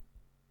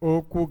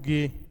Okwu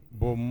gị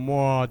bụ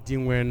mmụọ dị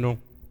nwenu,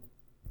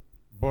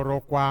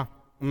 bụrụkwa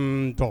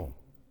ndụ.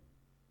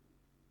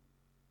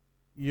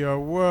 Your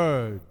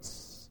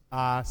words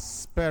are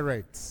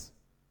spirit,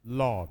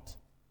 Lord,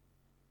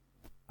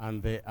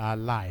 and they are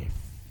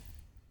life.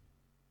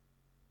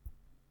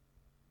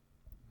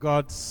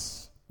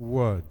 God's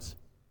word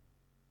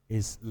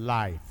is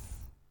life.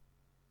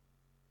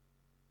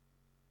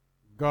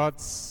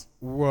 God's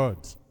word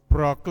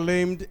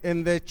proclaimed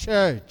in the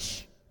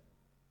church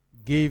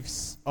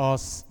gives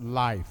us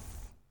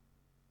life.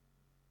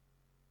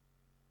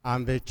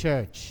 And the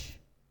church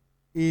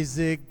is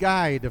a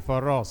guide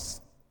for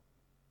us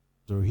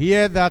to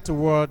hear that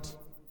word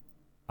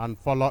and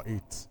follow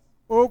it.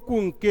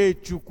 Okwu nke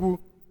Chukwu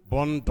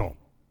bụ ndụ.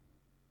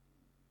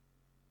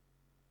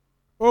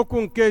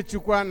 Okwu nke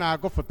Chukwu a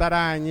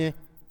na-agụpụtara anyị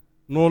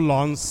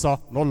n'ụlọ nsọ,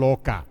 n'ụlọ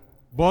ụka,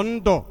 bụ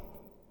ndụ.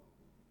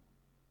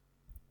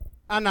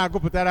 A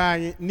na-agụpụtara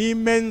anyị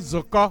n'ime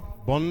nzukọ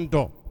bụ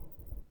ndụ.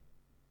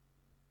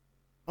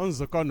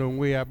 Nzukọ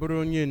n'onwe ya bụrụ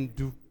onye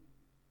ndu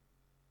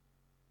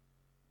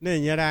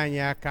na-enyere anyị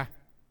aka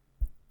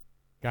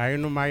ka anyị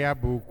nụma ya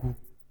bụ okwu,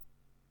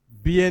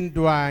 bie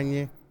ndụ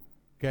anyị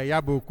ka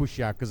ya bụ okwu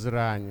si akụziri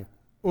anyị.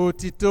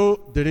 Otito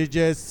dịrị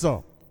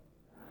Jesu.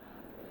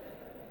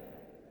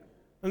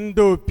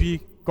 Ndị opi,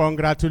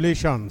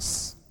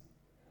 congratulations.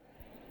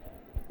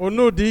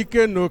 Unu dị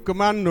ike na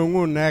okuma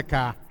nnonwu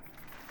n'eka.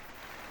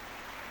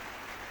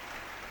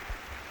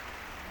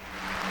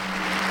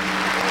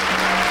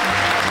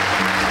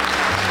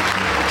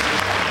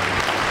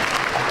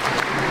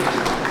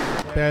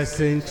 There's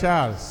St.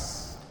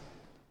 Charles,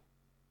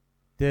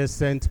 there's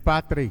St.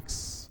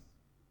 Patrick's,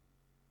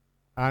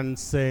 and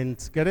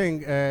St.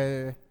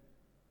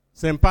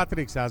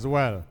 Patrick's as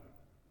well.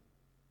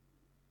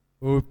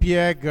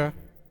 Opiega,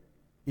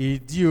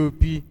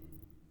 Idiopi,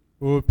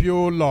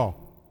 Opiolo,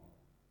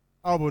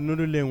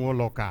 Obunule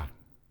Woloka.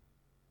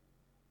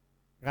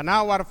 And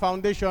our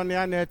foundation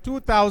in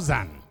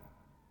 2000.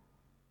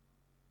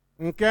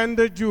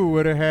 Nkende Jew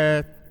were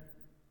here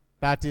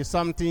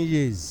 30-something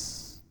years.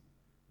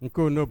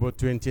 Nkono bo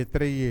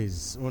 23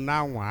 years.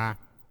 Unawa.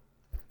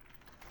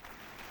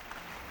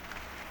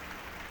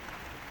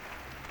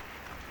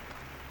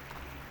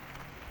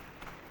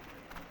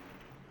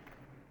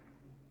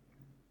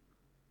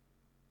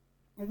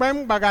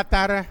 Mgbe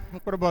bagatara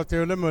mkpụrụbọchị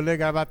ole ma ole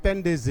gaba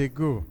 10 days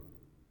ago,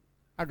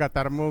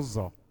 agatara m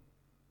ụzọ.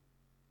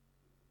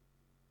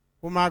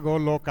 Ụmụaga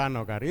ụlọ ụka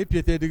nọgara,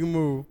 epietedịghị m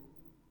o.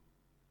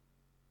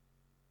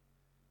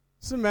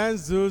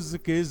 Sumenzo ozu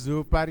ka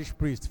ezuo Parish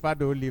Priest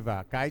Father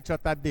Oliver ka anyị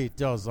chọta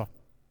date ọzọ.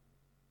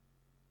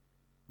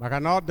 Maka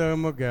na ọ dị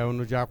m ga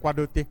unu ji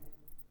akwadote.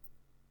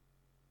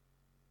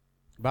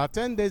 About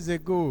 10 days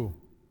ago,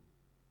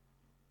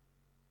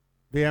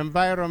 the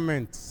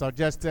environment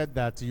suggested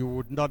that you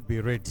would not be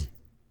ready.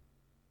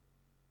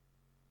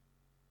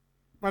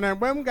 Mana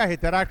mgbe m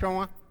gahitere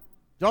akwa,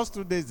 just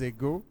 2 days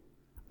ago,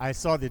 I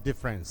saw the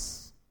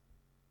difference.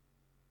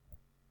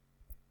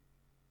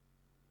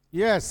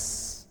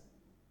 Yes.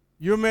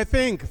 You may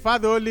think,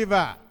 Father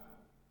Oliver,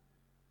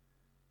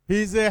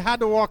 he's a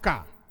hard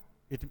worker.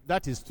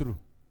 That is true.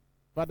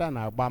 Father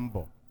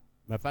na-agbambo,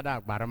 my father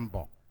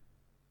agbarambo.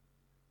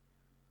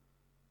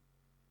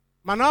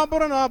 Mana ọ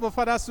bụrụ na ọ bụ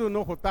Father so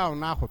n'ụhụta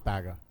na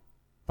ahụtaga.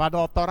 Father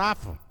ọ tọrọ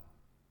afọ.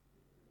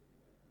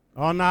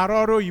 Ọ na-arụ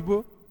ọrụ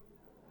oyibo.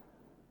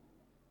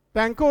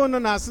 Tanke unu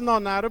na-asị na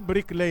ọ na-arụ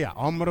bricklayer,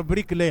 ọ mụrụ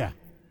bricklayer.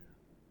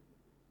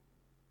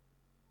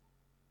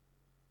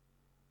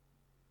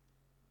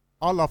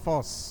 All of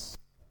us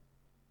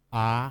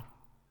are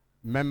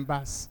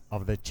members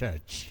of the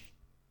church.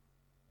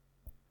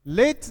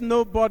 Let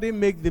nobody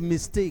make the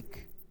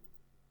mistake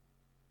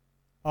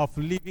of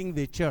leaving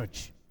the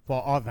church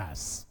for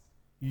others.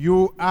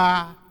 You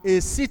are a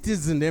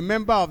citizen, a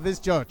member of this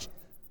church,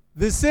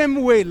 the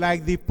same way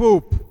like the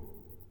Pope.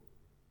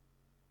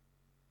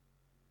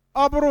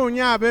 Ọbụrụ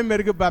onye abụ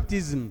emergo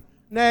baptism,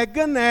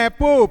 na-ege na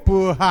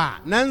Pope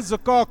ha na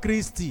nzukọ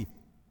Kristi,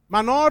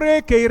 mana ọrụ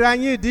ekeire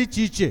anyị dị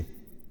iche iche.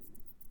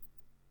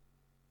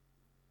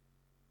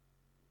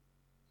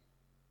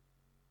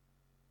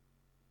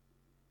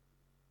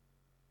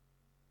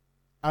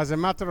 As a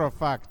matter of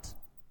fact,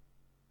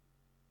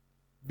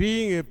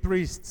 being a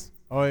priest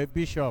or a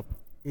bishop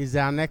is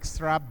an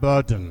extra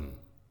burden.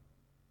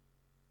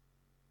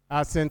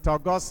 As St.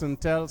 Augustine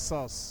tells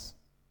us,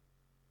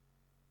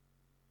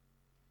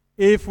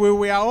 if we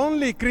were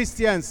only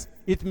Christians,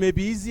 it may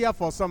be easier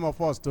for some of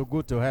us to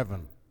go to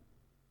heaven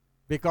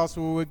because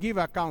we will give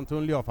account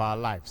only of our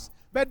lives.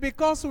 But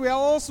because we are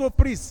also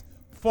priests,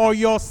 for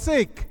your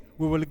sake,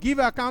 we will give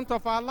account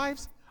of our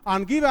lives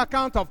and give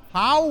account of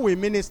how we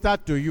minister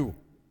to you.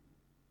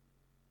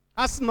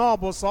 As no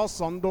bụ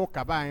sọsọ ndị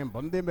ụka be anyị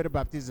bụ ndị mere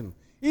baptizim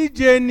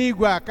ije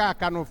n'igwe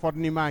aka n'ụfọdụ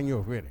n'ime anyị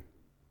ohere.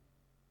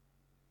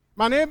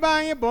 Mana ebe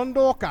anyị bụ ndị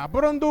ụka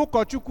bụrụ ndị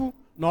ụkọchukwu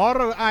na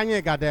ọrụ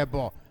anyị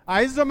gadebe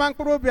anyị zoma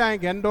mkpụrụ obi anyị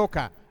ga ndị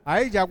ụka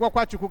anyị ji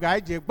agwakwa Chukwu ga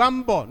anyị ji gba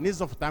mbọ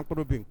n'ịzọpụta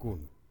mkpụrụ obi nke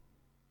unu.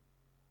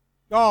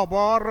 Ọ bụ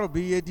ọrụ bụ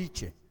ihe dị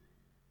iche.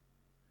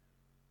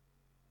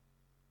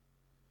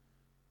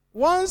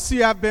 Once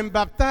you have been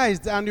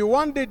baptized and you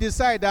one day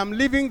decide, I'm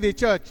leaving the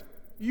church,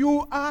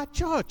 you are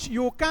church.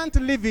 You can't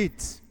leave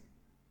it.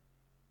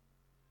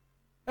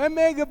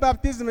 Emege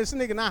baptism is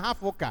na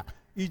hafoka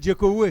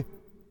ijekowe.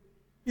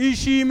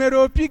 Ishi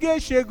meropi ge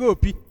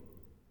shegopi.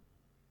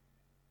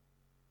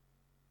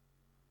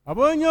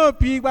 Abonye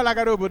opi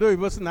gbalagara obodo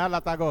oyibo si na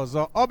alataga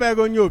ọzọ,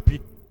 obego onye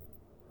opi.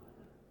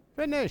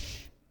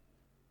 Finish.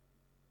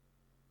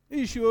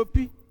 Ishi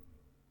opi.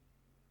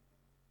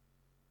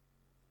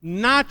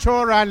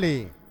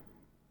 Naturally,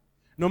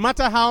 no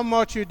matter how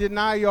much you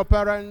deny your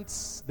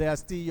parents, they are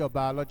still your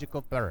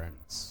biological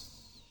parents.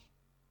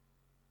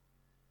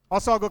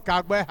 Also go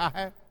kagbe ha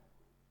he.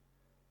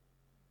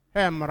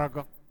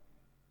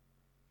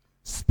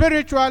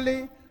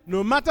 Spiritually,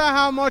 no matter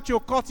how much you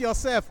cut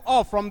yourself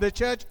off from the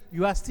church,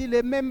 you are still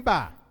a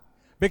member.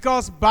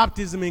 Because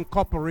baptism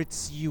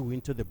incorporates you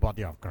into the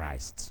body of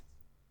Christ.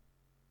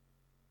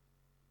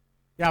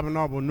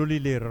 Yabnobu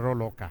nulile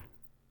roloka.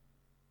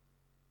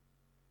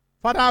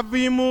 Fada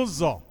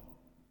vimuzo.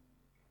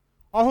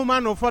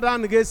 Ohumano fada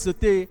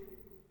ngesote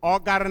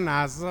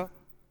ogarnaz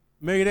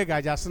megire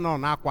gajasno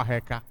na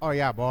kwaheka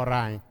oya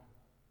borai.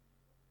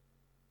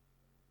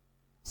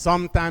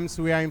 Sometimes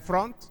we are in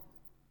front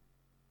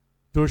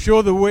to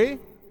show the way.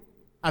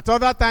 At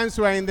other times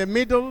we are in the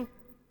middle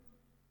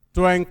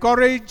to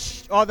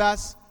encourage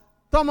others.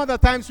 Some other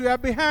times we are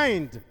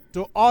behind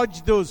to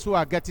urge those who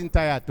are getting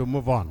tired to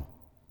move on.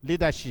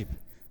 Leadership.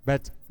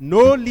 But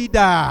no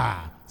leader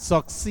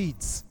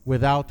succeeds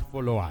without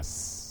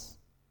followers.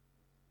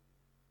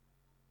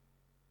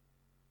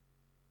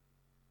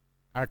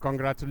 I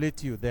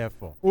congratulate you,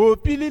 therefore.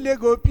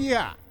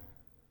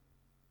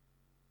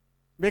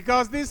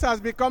 Because this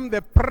has become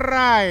the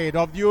pride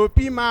of the OP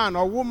man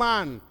or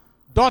woman,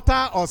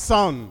 daughter or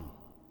son.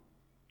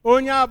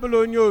 Onya abụla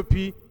onye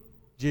opi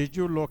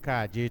jeju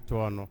loka jetu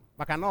ọnụ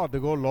maka na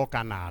ọdịgo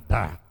loka na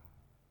ada.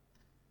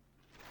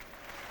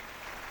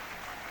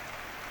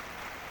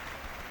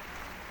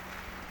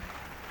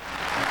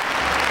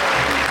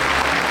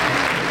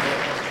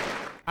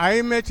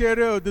 I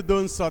mechere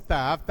odudo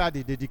nsọta after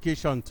the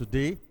dedication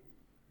today.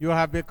 You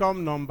have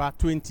become number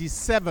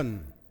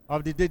 27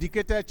 of the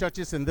dedicated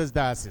churches in this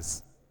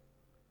diocese.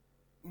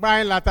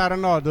 By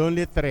Lateranod,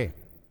 only 3.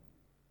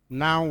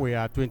 Now we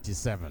are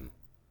 27.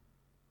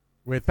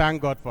 We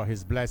thank God for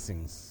his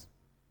blessings.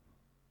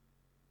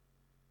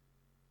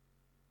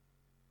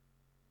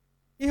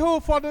 Ihe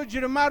ụfọdụ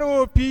jiri mara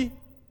opi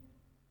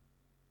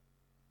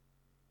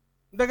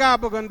ndị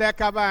ga-abụghị ndị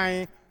akaba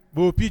anyị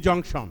bụ Opi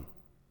Junction.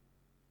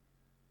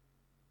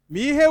 Ma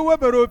ihe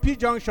webere Opi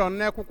Junction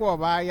n'akwụkwọ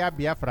ọba ya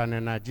Biafra na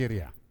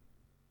Nigeria.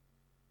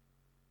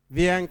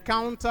 The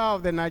encounter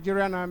of the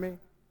Nigerian army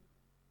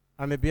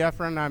and the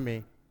Biafran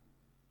army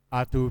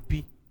at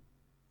Opi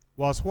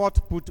was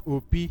what put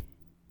Opi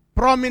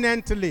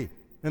prominently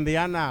in the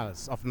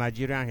annals of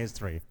Nigerian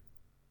history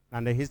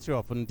and the history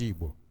of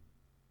Ndigbo.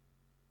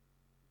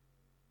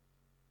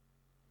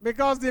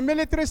 Because the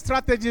military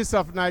strategies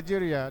of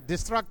Nigeria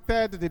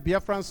distracted the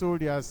Biafran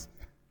soldiers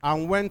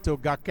and went to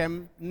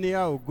Gakem near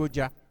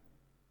Ogoja.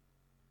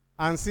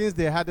 And since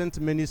they hadn't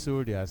many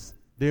soldiers,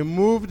 they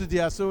moved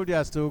their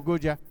soldiers to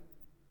Ogoja,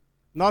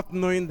 not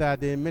knowing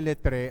that the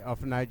military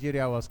of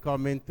Nigeria was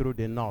coming through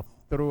the north,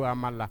 through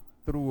Amala,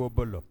 through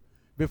Obolo.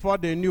 Before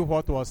they knew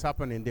what was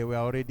happening, they were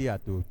already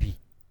at Opi.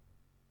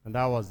 And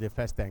that was the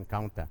first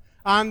encounter.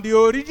 And the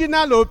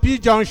original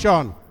Opi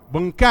Junction,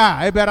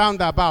 Bunka, ebe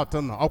roundabout,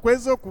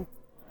 Okwezoku.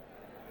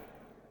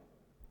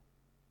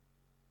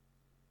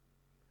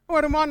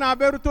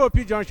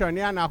 Opi Junction,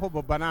 yana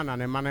hobo banana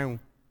ne manenu.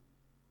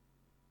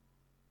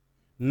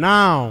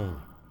 Now,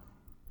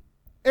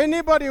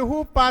 anybody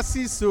who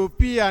passes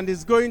Opi and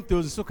is going to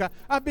Nsukka,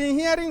 I've been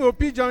hearing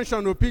Opi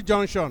Junction, Opi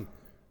Junction.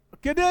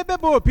 Kedebe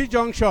Opi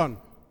Junction.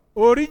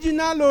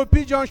 Original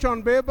Opi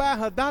Junction,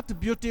 beba that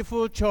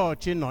beautiful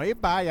church, you know,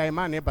 iba ya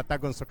imane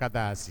batagon Nsukka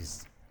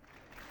diocese.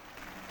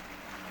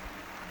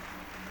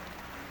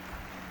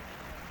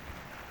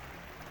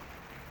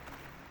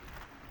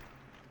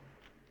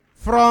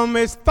 From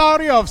a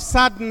story of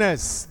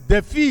sadness,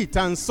 defeat,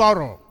 and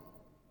sorrow,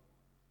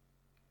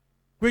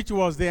 which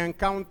was the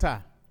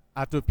encounter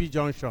at Opi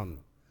Junction,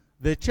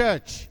 the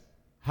church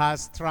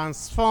has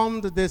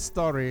transformed this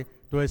story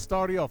to a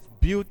story of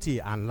beauty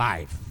and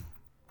life.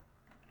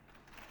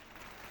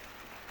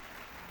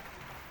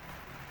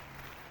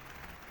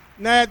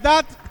 Now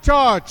that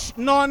church,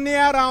 no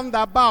near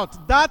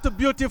roundabout, that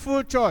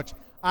beautiful church,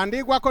 and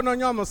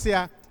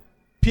Igwakononyomosia,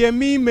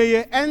 Piemi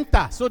may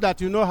enter so that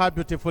you know how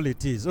beautiful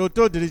it is.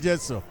 Oto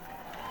dirigeso.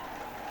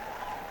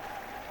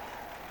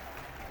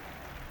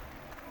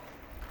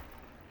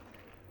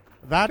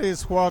 That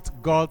is what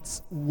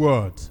God's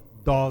word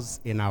does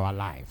in our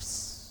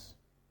lives.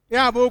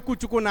 Ya bụ okwu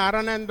Chukwu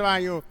na-ara na ndụ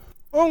anyị.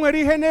 O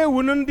nwere ihe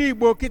na-ewu ndị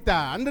Igbo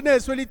kita, ndị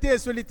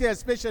na-eswelite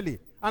especially,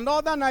 and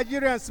other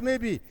Nigerians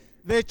maybe.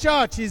 The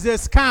church is a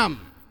scam.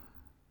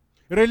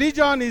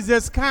 Religion is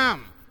a scam.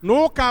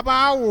 No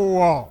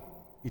kaba.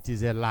 It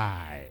is a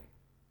lie.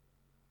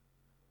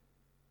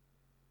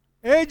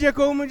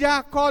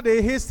 Ejekomuja called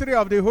the history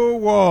of the whole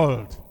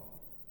world.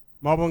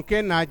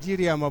 Mabunken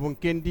Nigeria,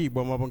 Mabunken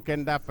Dibo,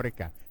 Mabunken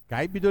Africa.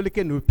 Kai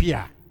bidolike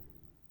nupia.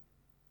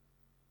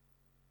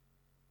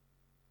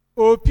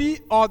 Opi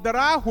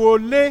Odra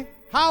Hole.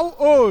 How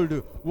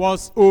old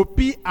was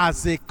Opi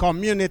as a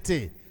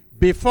community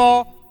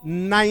before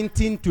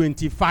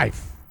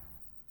 1925?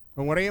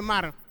 Onwere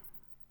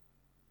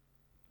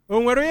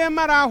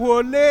mara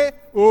Hole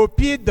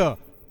Opi do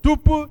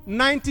tupu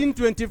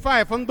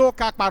 1925 ndo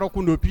ka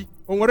kparoku n'Opi.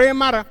 Onwere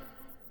mara?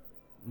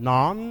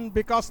 None,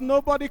 because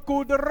nobody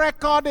could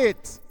record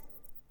it.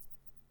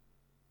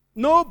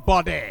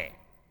 Nobody.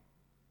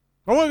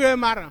 Onwere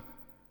mara?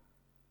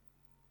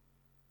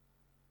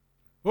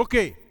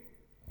 Okay.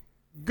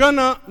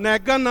 Gana the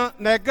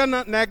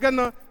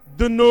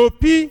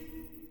n'Opi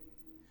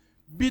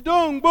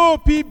bido ngbo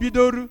Opi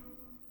bidoru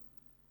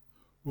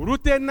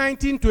rute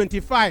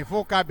 1925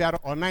 ụka bịara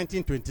or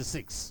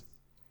 1926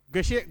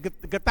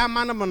 geta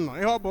mana mno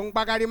ihe ọ bụ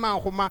mgbagharị ma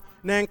ahụma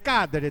na nke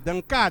a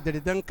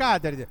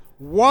dịrị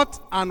what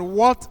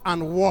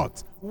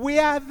we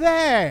are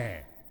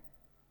there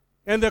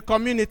in the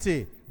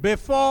community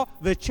before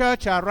the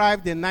church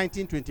arrived in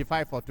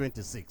 1925 or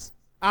 26.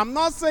 I'm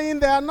not saying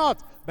they are not,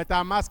 but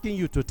I'm asking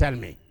you to tell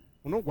me.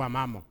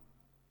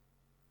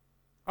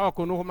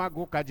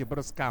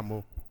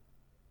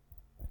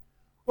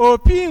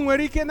 Opi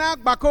nwere ike na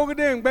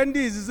agbakọgide mgbe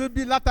ndị izizi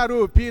bi latara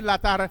Opi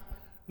latara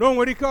no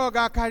nwere ike ọ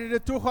ga-akarịrị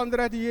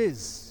 200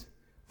 years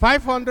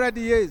 500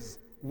 years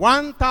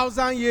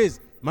 1000 years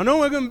mana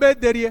onweghị mgbe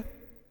derie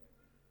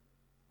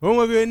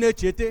onweghị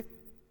na-echete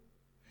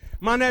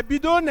mana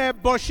ebido na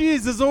ebochi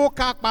izizi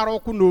ụka kpara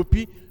ụkwụ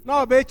n'Opi na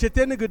ọ bụ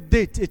echetenego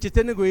date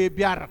echetenego ya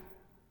bịara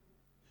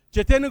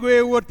chetenego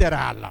ya wotere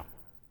ala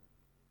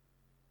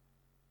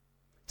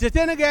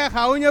chetenego ya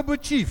ha onye bụ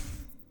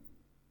chief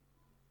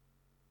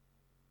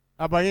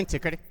abanye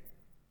nchekere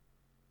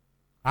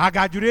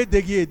agajuru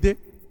edeghị ede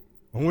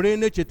onwere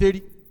na-echeteri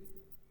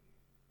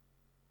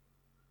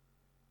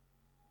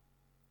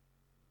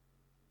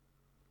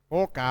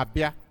ụka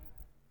abịa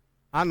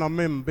anọ m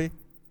mbe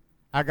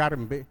agara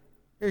mbe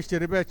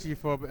echere be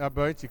chief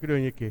abanye nchekere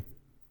onye ke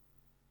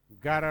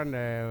gara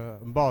na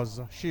mba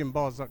ọzọ shi mba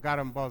ọzọ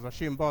gara mba ọzọ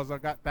shi mba ọzọ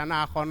ta na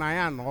ahọ na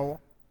ya nọwọ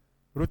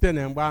rute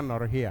na mgbe a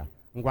nọrọ hia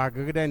ngwa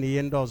agagide na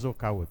ihe ndị ọzọ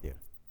ka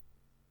wetere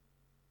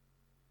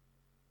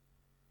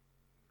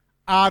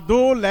ada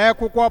ụlọ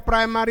akwụkwọ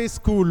praịmarị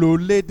skuul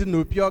ole dị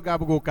n'Opi ọ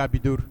ga-abụghị ụka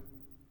bidoro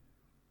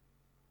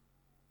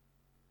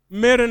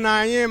mmeri na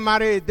anyị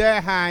mara ede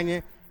ha anyị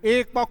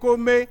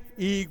ịkpọkome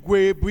igwe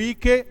bụ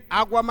ike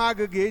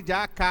agwamagụ ga-eji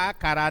aka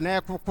akara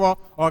n'akwụkwọ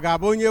ọ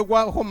ga-abụ onye gwa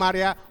hụ mara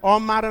ya ọ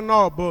mara na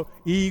ọ bụ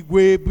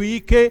igwe bụ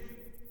ike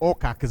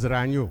ụka kụziri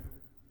anyị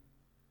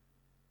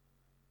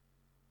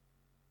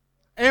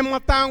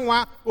ịmụta nwa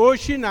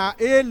oshi na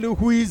elu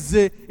hụ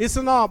ize isi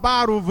na ọba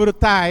arụvụrụ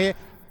anyị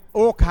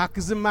ụka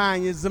zima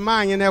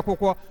anyị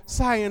n'akwụkwọ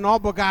sị anyị na ọ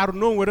bụghị arụ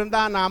na o nwere ndị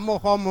a na-amụ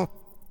họmụ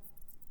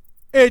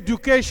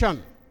education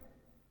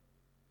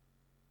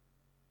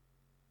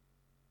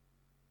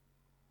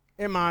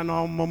ịma na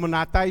ọmụmụ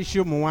na-ata isi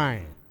ụmụ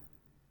nwanyị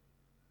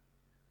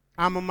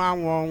amụma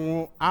nwa ọnwụ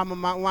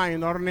amụma nwaanyị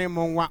nọrọ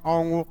n'ịmụ nwa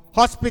ọnwụ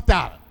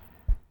hospital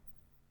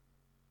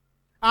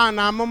a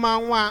na amụma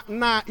nwa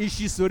na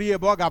isi soro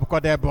ebe ọ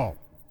ga-abụkọdebe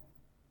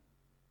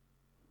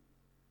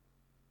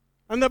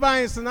ndị be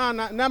anyị si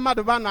na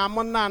mmadụ ba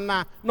na-amụ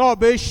nna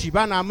ọba eshi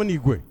ba na-amụ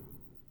n'igwe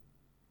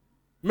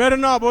mere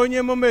na ọ bụ onye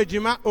emume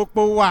ejima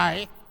okpowo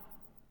anyị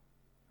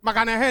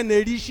maka na ha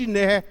na-eri isi na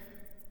ihe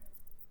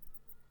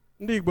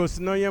ndị Igbo si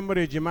na onye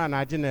mụrụ ejima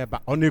na-ajị n'ebe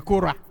ọ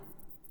na-ekora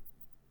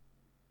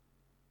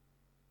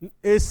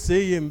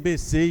eseye mbe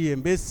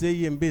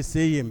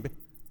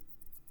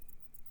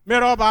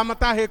mere ọ bụ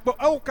amụta ha ekpo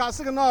ụka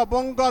sị na ọ bụ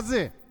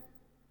ngọzi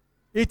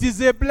it is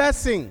a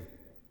blessing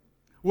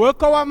wee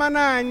kọwa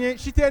mana anyị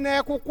site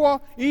n'akwụkwọ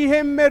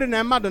ihe mmeri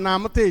na mmadụ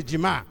na-amụta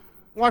ejima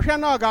nwafịa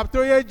na ọ ga-apụta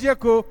onye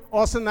jeko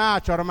ọ sị na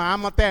achọrọ m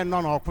amụta nọ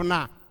n'ọkwụ na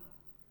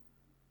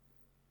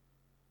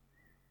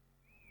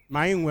ma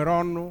anyị nwere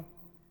ọnụ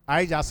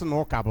anyị ji asị na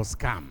ụka bụ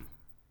scam.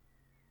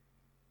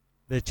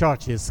 The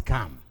church is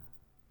scam.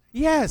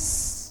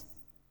 Yes,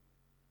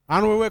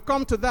 and we will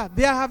come to that.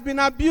 There have been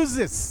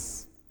abuses.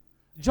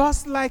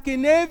 Just like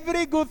in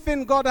every good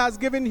thing God has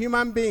given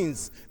human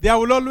beings, there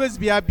will always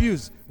be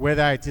abuse,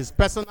 whether it is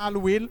personal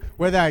will,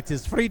 whether it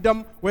is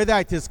freedom, whether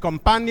it is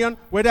companion,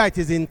 whether it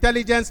is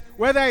intelligence,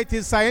 whether it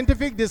is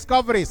scientific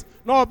discoveries.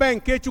 No,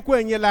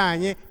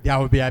 there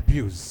will be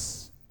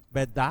abuse.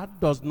 But that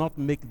does not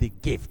make the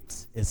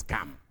gift a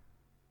scam.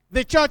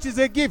 The church is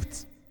a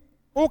gift.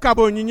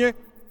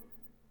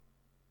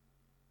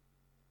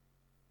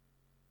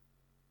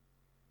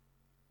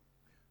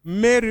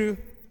 Mary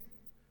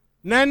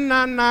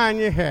Nena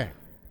anyị he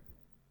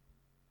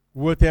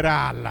wotere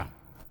ala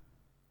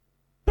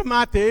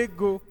tomato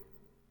ego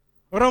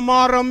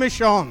rụmọrụ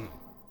mission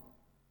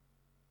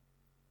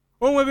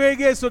o nwere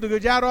ego esodogo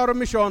ji arụ ọrụ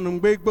mission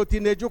mgbe gboti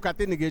na-eje ụka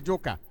ga-eje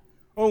ụka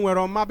o nwere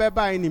ọmaba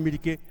ebe anyị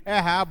n'imirike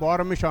eha bụ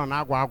ọrụ mission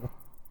agwụ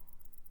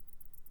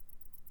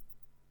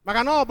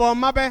maka na obo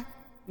mabe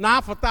na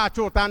afuta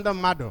achu uta ndị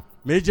mmadụ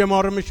ma eje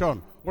mọrụ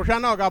mission ụsha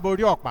na ọga bụ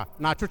oriọkpa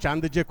na achụcha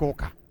ndị jeka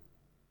ụka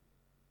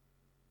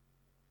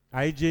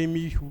anyị je ime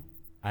ihu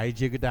anyị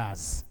jegide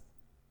azụ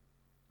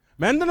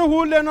ma ndị nụhụ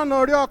ule nọ na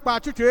oriọkpa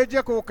achụcha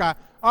ejeka ụka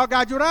ọ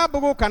ga-ajụrụ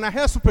abụghị ụka na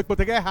ha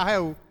supekpotege ha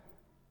ha.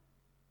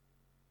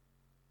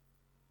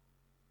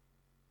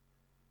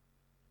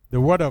 The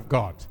word of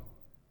God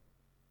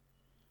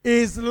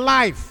is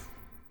life,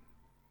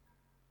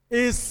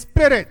 is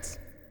spirit.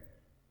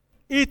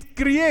 It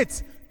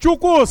creates.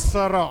 Chukwu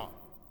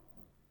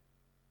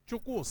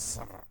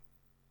sara.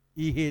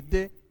 Ihe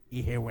de,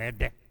 ihe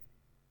wede.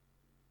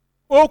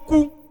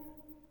 Oku.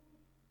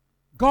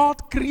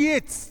 God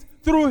creates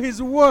through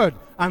his word,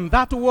 and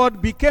that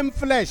word became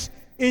flesh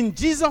in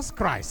Jesus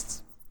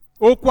Christ.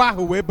 Okwu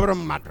ahụ wee bụrụ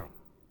mmadụ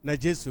na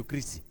Jesu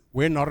Kristi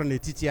wee nọrọ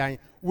n'etiti anyị.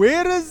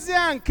 Where is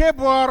nke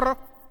bụ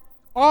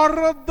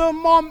ọrụ the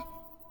more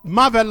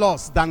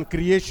marvelous than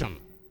creation?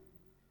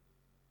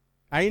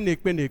 Anyị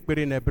na-ekpe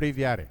n'ekpere na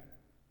breviary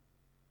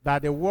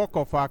that the work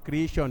of our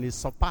creation is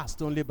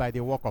surpassed only by the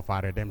work of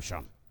our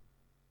redemption.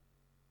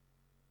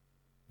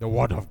 The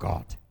word of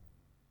God.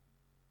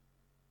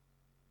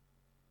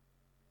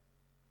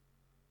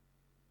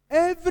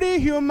 Every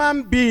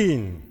human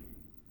being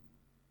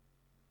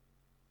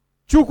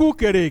Chukwu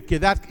kereke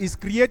that is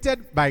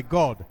created by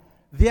God,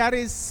 there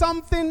is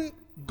something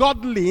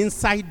godly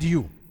inside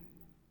you.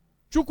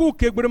 Chukwu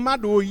kegbere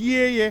mmadụ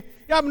oyie ye,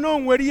 ya bụ na o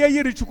nwere ihe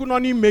yiri Chukwu nọ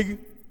n'ime gị.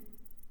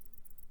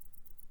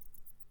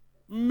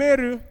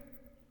 Mmerụ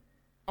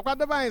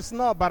akwadebe anyị si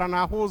na ọbara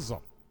n'ahụ ụzọ.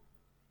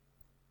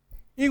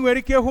 Ị nwere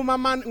ike hụ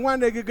mama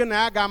nwanne gị na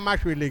ya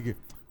ga-amashwele gị.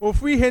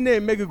 Ofu ihe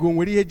na-eme gị go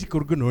nwere ihe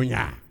jikọrọ gị na onye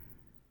a.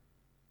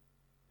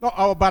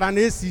 Ọbara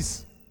na-esi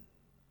isi.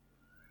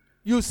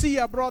 You see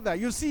your brother,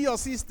 you see your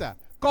sister,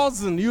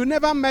 cousin you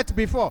never met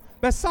before,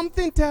 but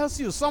something tells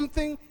you,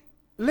 something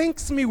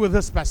links me with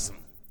this person.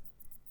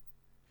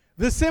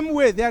 The same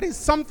way, there is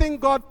something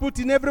God put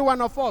in every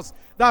one of us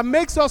that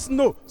makes us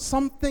know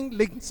something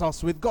links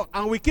us with God,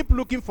 and we keep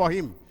looking for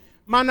him.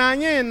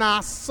 Mananye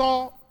na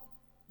so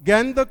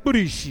genda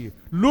kurishi,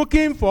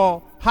 looking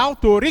for how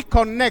to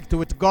reconnect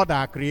with God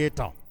our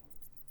Creator.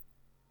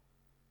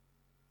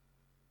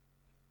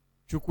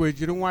 Chukwu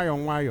ejiri nwayọ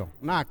nwayọ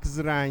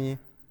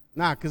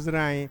na-akụziri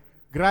anyị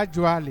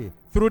gradually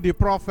through the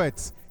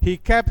prophets. He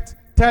kept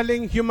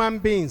telling human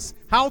beings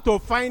how to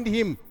find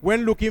him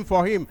when looking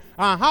for him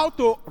and how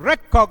to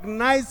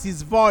recognize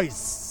his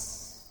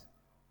voice.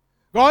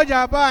 God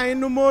jaba anyị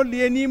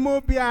n'ụmụolie n'ime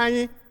obi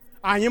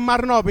anyị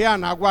mara na ọ bụ ya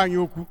na-agwa anyị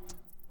okwu.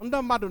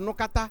 Ndị mmadụ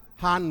nụkata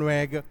ha nụ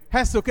ego,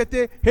 ha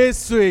sokete ha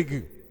eso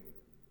ego.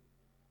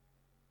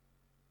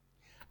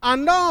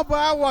 Anọ bụ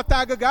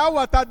awọta gị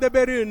ga-awọta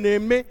debere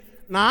na-eme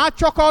na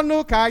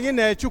achọkọnụ ka anyị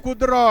na-echukwu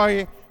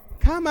dịrị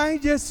kama anyị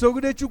je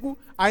sogide Chukwu,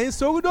 anyị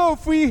sogide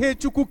ofu ihe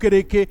Chukwu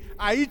kereke,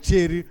 anyị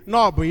cheri na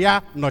ọ bụ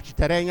ya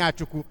nọchitere anya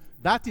Chukwu.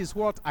 That is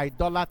what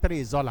idolatry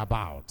is all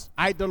about.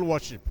 Idol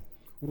worship.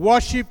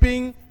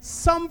 Worshipping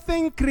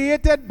something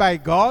created by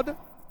God,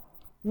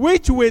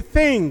 which we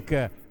think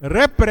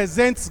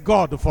represents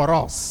God for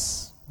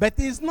us, but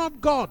is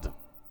not God.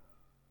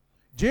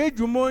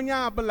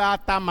 Jejumonya abla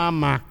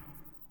tamama.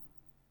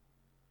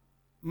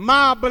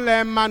 Ma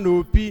abla ma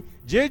n'opi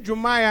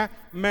jejumaya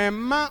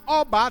mema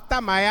ọba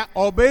atamaya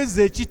ọba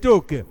eze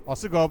chitoke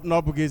osigo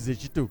na ọbụghị eze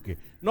chitoke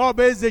na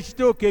ọba eze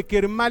chitoke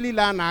kere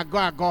malila na agọ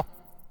agọ.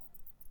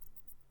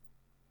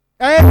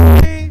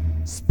 Every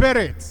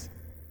spirit,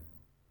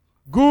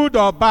 good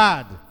or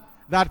bad,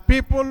 that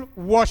people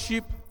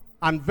worship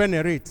and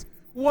venerate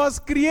was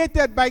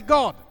created by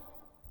God,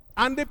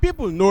 and the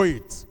people know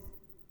it.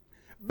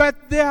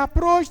 But they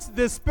approached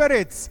the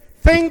spirits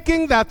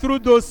thinking that through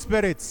those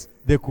spirits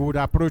they could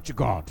approach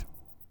God.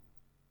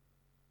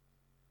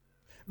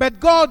 But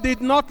God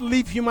did not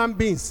leave human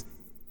beings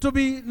to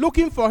be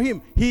looking for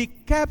him. He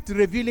kept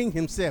revealing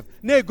himself.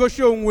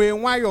 Na-egosho onwe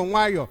nwayọ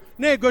nwayọ,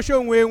 na-egosho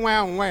onwe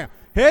nwayọ nwayọ.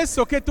 He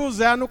sokete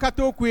ụzọ ya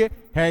nụkata okwu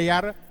he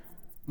yara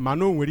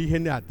mana o nwere ihe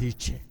na-adị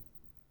iche.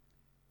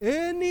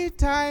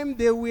 Anytime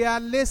they were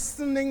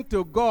listening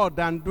to God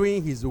and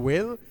doing his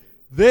will,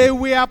 they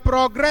were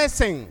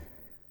progressing.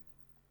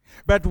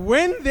 But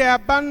when they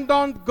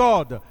abandoned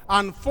God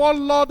and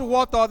followed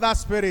what other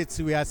spirits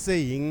were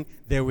saying,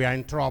 they were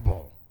in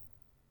trouble.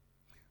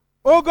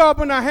 Oge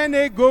ọbụla ha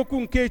na-ege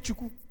okwu nke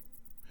Chukwu,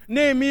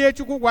 na-eme ihe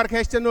Chukwu gwara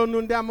ka site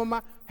n'onu ndị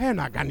amụma, ha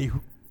na-aga n'ihu.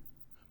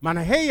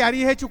 Mana ha yara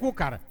ihe Chukwu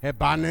kara, ha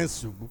baa na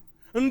nsogbu.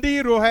 Ndị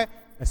iro ha,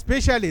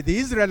 especially the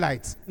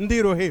Israelites, ndị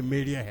iro ha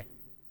emerie ha.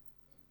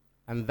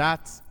 And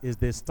that is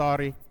the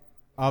story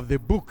of the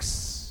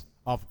books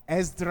of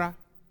Ezra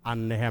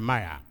and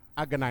Nehemiah.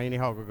 Aga na ihe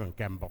ọgụgụ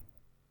nke mbụ.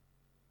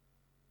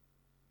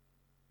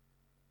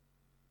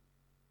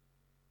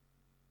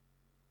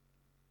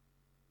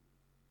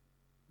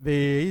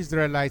 The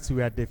Israelites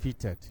were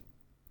defeated.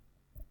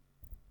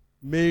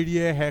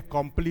 Merie ha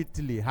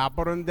completely. Ha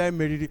bụrụ ndị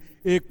meriri.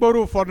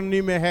 Ekporo ụfọdụ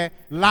n'ime ha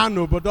laa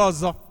n'obodo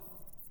ọzọ.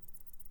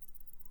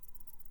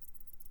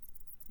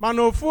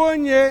 Mana ofu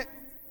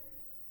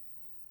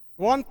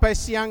one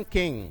Persian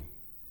king,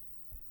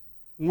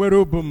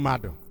 Nwerubu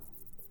Madu,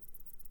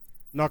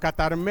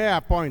 Nokatarme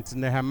appoint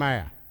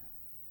Nehemiah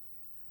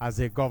as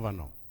a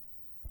governor.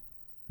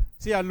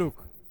 See, look,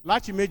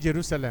 Lachime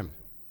Jerusalem,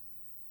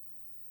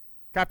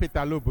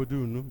 capital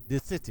Obodunu, the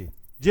city.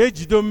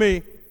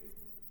 Jejidome,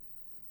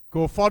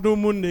 ko fodu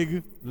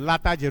munegu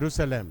lata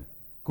Jerusalem,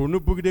 ko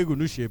nubugde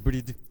gunu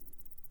shebrid.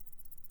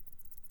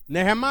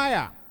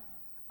 Nehemiah,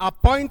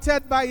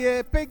 appointed by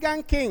a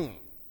pagan king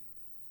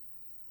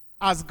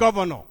as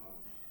governor,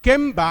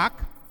 came back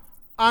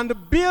and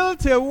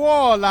built a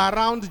wall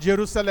around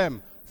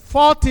Jerusalem,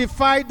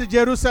 fortified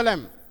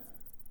Jerusalem.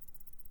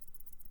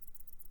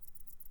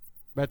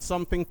 But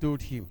something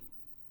told him,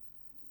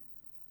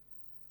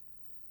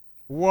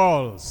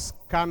 walls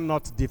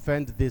cannot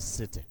defend this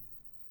city.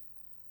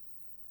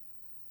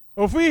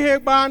 If we hear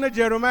about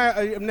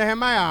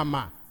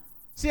Nehemiah,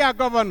 see a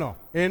governor,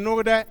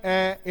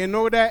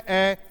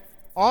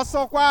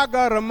 also kwa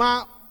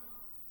garama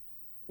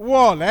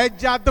wall,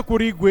 jaddo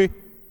kurigwe.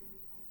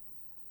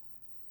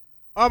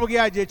 Obugi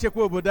aje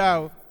chekwa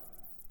obodo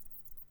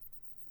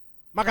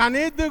maka na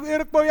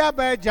irikpo ya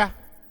beja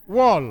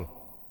wall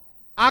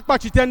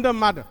akpachite ndị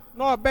mmadụ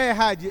no be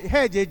ha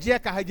je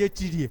ka ha je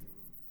chirie.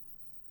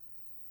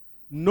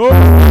 No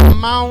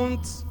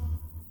amount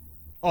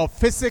of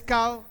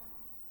physical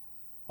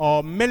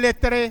or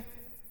military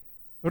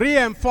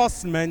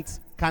reinforcement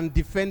can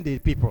defend the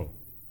people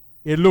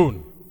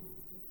alone.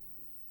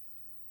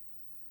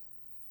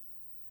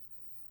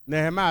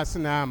 Nehemiah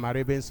sina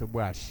amara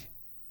nsogbu ashi.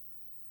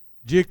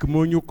 Jake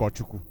Monyu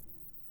Kochuku,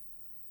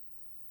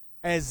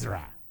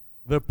 Ezra,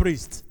 the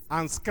priest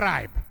and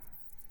scribe.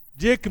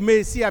 Jake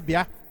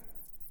Mesiabia,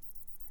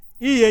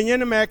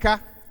 Iyenyen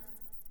Meka,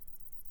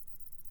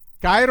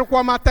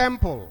 Kairukwama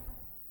temple,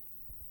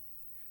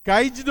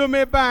 Kaijido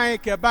me bain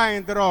ke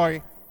bain droy.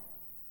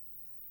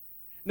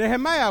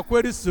 Nehemiah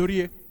kweri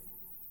sorie.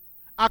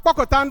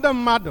 Akpokotanda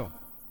mmado,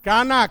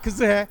 kana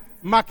akize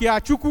makia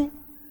chuku.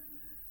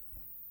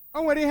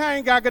 Onwere ihe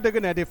anyị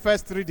ga-agadaga na the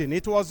first reading.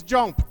 It was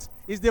jumped.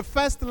 It's the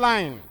first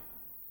line.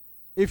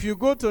 If you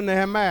go to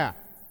Nehemiah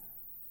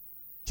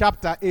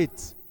chapter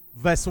 8,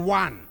 verse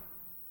 1,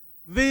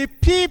 the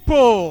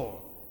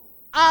people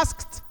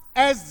asked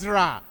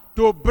Ezra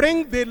to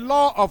bring the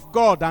law of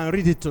God and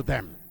read it to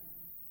them.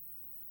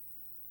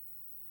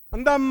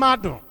 And the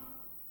madu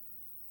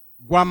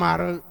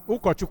gwamara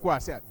ukochukwu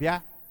asị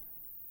bịa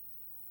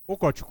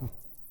ukochukwu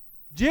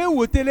jee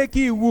wetele ka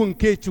iwu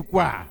nke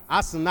Chukwu a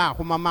asị na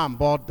ahụmama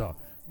mba ọdọ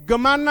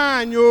gmana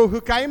anyị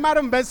ohu ka anyị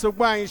mara mbe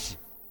nsogbu anyị shi.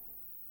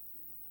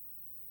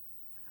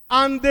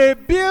 And they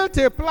built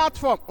a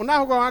platform.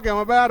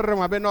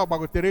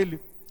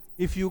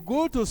 If you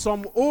go to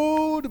some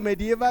old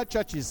medieval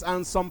churches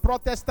and some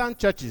Protestant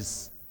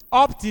churches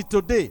up to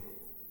today,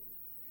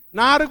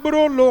 na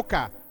argboro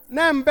loka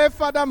na mbe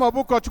fada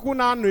mabuko chukwu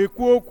na anu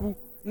ekwu okwu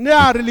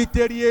na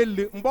reliteri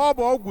elu mgbe ọ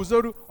bụ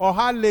oguzoru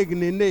ọha leg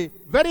nene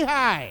very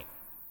high.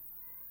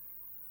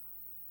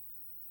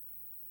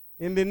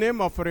 In the name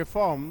of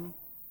reform,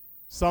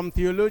 some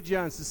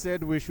theologians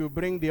said we should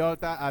bring the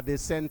altar at the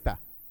center.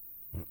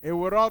 E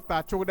were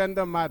altar chukwu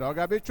the mad or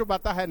gabi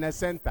chubata in the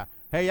center.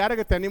 Hey, yare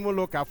get animal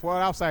look for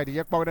outside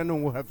you powder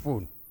no have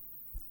phone.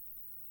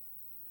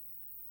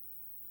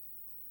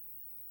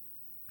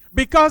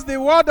 Because the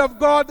word of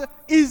God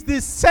is the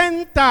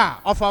center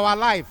of our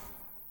life.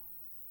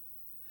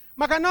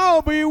 Makana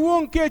obi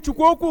wonke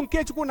chukwu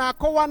nke chukwu na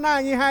akowa na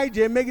anyi ha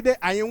ije megide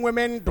anyi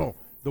nwemendo.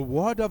 The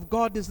word of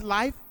God is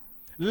life.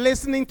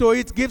 Listening to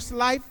it gives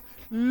life.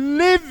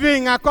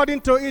 Living according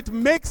to it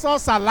makes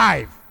us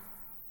alive.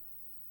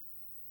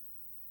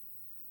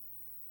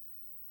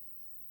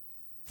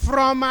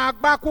 From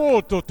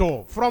Agbaku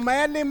Toto, from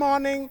early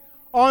morning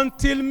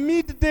until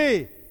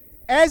midday,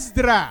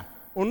 Ezra,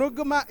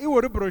 onogama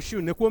iwere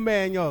brochure nekwome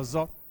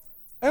enyozo.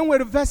 And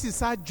where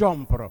verses are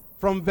jump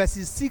from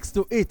verses 6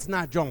 to 8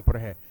 now jump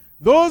here.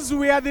 Those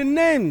were the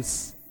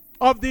names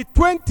of the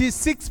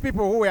 26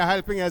 people who were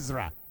helping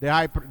Ezra,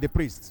 the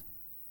priest.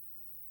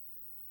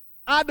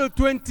 Out of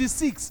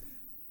 26,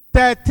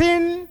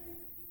 13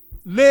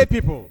 lay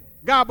people.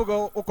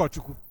 Gabugo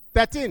Okochuku.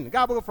 13.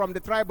 Gabugo from the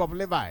tribe of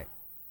Levi,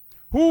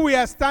 who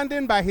were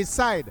standing by his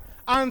side.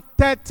 And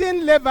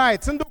 13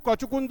 Levites. Ndu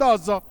Kochuku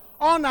ndozo.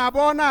 Ona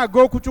abona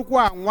go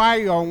kuchukwa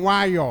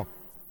nwayo.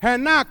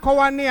 Hena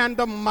kowani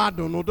ando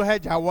madu nudo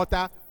heja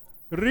water.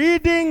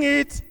 Reading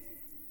it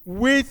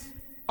with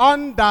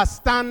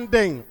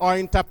understanding or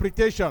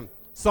interpretation.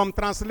 Some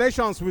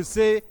translations will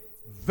say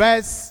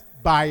verse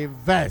by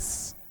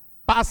verse.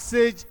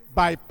 Passage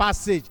by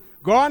passage.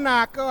 Go on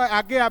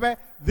again.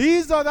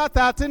 These other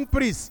 13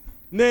 priests.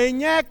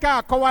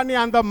 Nenyeka kowani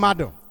ando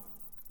madu.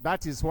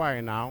 That is why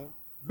now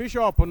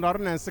Bishop Onah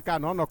nsika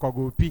na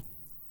onokogo pi.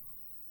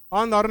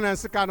 Onor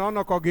nsika na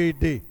onokogo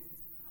ide.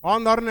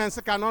 Onor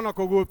nsika na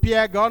onokogo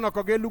piega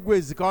onokogo elugwu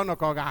ezika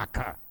onokogo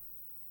aka.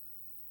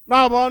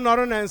 Na bo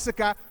onor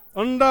nsika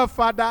ndo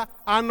fada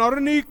anor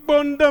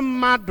n'ikpo ndị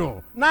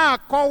mmadụ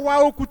na-akọwa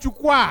okwu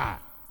Chukwu a.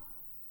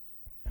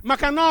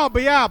 Maka na ọ bụ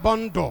ya bụ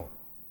ndụ.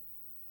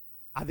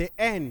 At the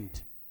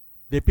end,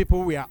 the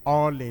people were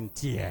all in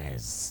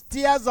tears.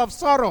 Tears of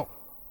sorrow.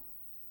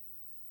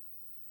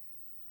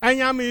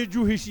 Anyami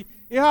juhishi.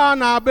 Iha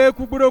na abe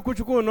kuburo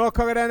kuchuku no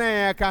kagere na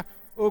yaka.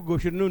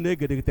 Ogoshinu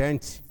negedegete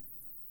enti.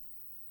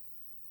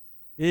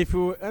 If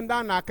you end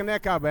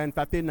up by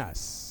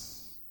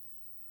entertainers,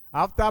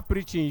 after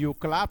preaching you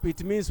clap,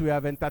 it means we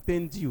have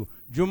entertained you.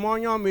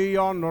 Jumonyo me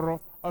yo noro.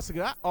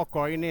 Osiga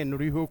oko ine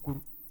nurihoku.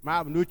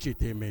 Ma no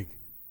chite meg.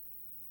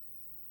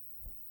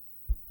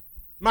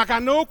 Maka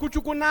no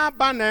kuchuku na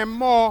bana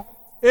mo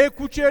e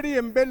kucheri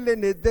embele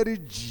ne deri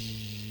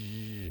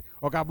ji.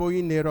 Okabo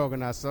ine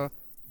rognasa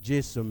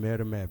Jesu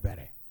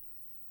mermebere.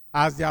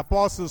 As the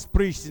apostles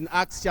preached in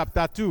Acts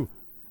chapter 2,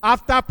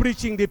 after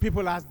preaching, the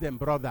people asked them,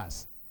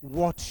 brothers,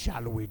 what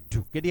shall we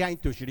do?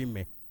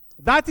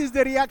 That is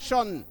the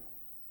reaction.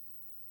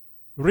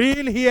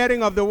 Real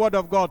hearing of the word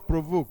of God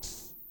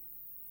provokes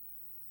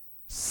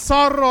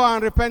sorrow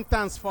and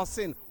repentance for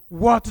sin.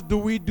 What do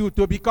we do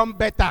to become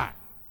better?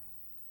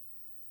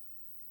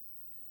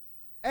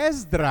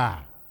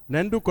 Ezra,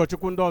 nendu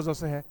kochukundo ozo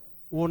sehe,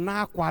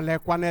 una kwale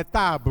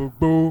kwaneta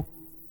bugbo.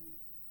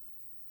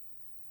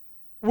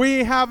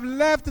 We have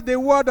left the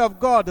word of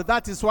God.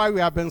 That is why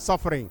we have been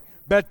suffering.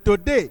 But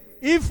today,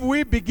 if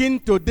we begin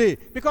today,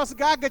 because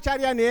God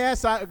gechariya ni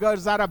esa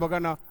zara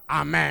bogana,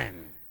 amen.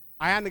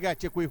 Ayaniga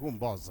chekwe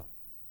humboza.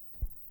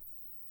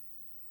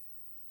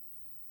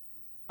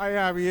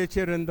 Aya wiye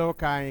cherendo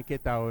kai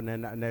kita o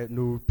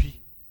n'upi,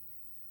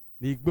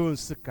 n'Igbo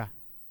Nsụka,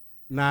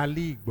 n'ala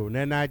Igbo,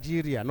 na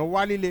Nigeria,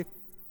 n'ụwalile.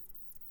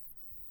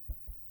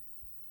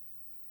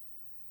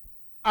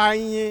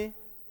 Anyị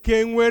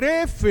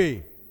kenwere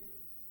efe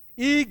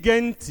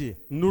igenti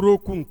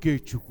nuroku nke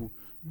Chukwu.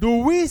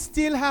 Do we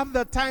still have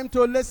the time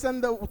to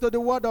listen to the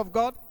word of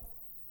God?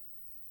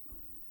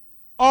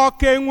 O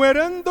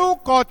kenwere ndu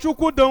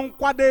kochukwu do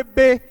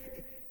nkwadebe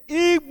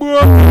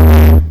igbo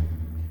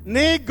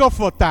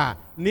n'igofota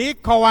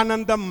n'ikowana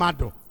ndị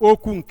mmadụ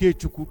okwu nke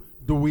Chukwu?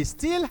 Do we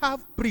still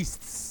have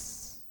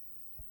priests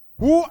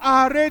who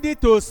are ready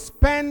to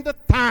spend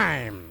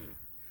time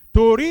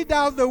to read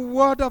out the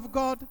word of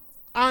God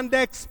and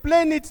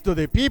explain it to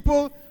the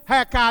people?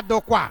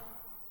 Hekadokwa.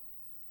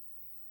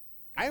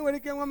 I will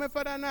get one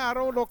father na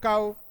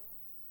local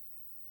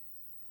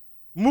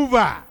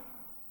mover.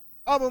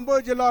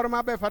 Obumboji lor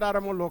ma be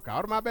father mo local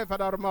or ma be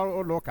father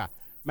mo local.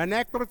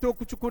 Manekro to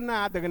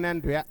kuchukuna de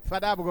gnendua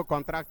father bugo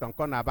contract on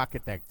kona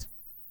architect.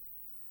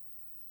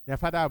 Ya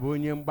father bu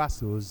onye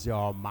mgbasa ozi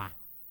ọma.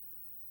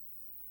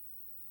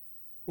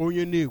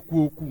 Onye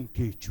na-ekwu okwu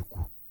nke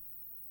Chukwu.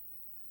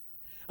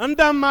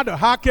 Ndị mmadụ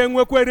ha ka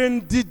enwekwere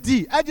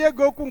ndidi aje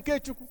ego okwu nke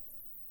Chukwu.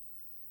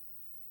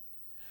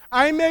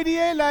 I made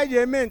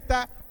Elijah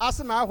menta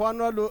asma ahụ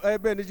n'olu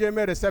ebe nije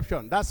me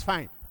reception. That's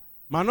fine.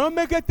 Mana o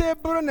mekete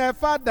bụrụ na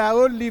Father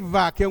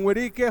Oliver ke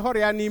nwere ike họrọ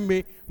ya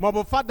n'ime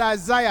maọbụ Father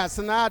Isaiah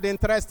na ad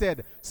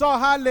interested. So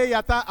ha lay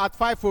yata at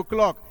 5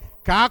 o'clock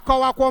ka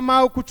akọwakwa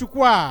ma okwu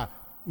Chukwu a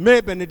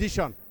mee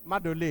benediction.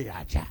 Mmadụ lay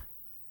aja.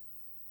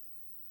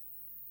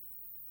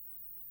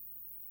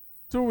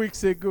 2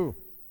 weeks ago,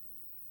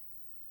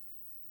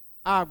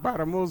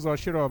 agbara m ụzọ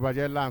shiri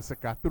ọbaje Lance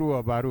ka through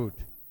Oba Road.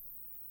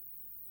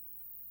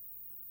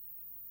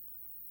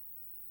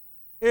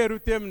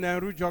 Erute m na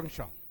Nru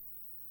Junction.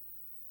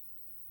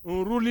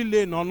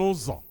 Nrulile nọ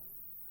n'ụzọ.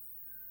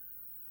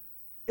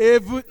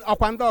 Evu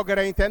ọkwanda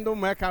ogere intendo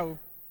ụmụaka o.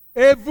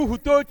 Evu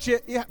hute oche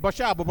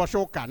bọchị abụ bọchị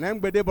ụka na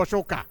mgbede bọchị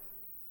ụka.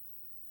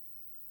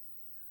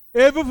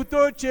 Evu hute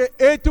oche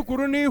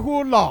etukwuru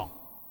n'ihu ụlọ.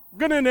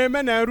 Gịnị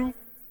na-eme na Nru?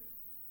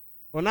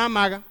 Ona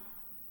amaga.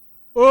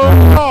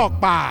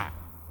 Ọkpa.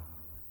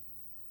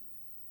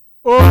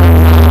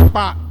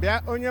 Ọkpa.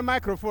 Bịa onye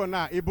microphone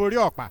a ibori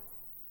ọkpa.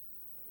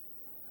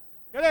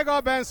 Gịnị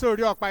ga ọbịa nso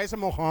ori ọkpa isi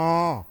m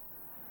hụ?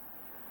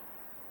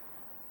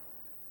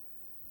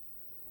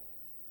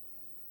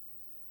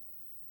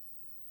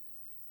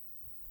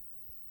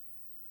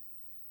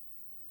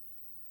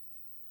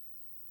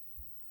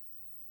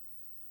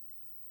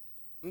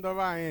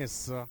 Ndọba anyị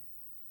sọ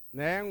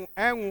na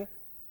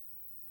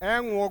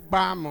enwu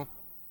gbaa m.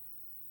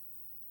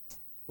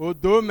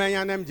 Odo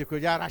menya na m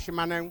jikọja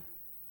arashimana enwu.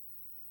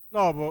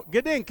 N'ọbụ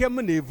gede nke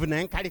m na-evu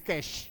na nkarị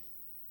kesh.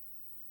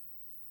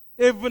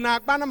 Evu na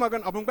akpana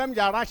magan ọbụmgbe m ji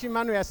arashi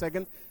mmanụ ya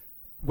segin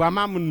gwa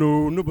ma m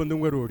n'onubu ndị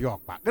nwere ori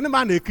ọkpa. Gịnị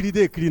ma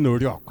na-ekiri na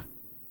ori ọkpa?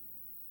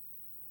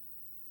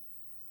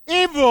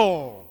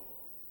 Evil,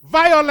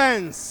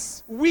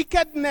 violence,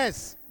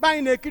 wickedness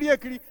banyị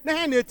na-ekiri na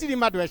ha na-etiri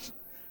mmadụ echi.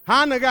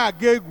 Ha anaghị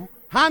aga egwu,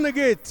 ha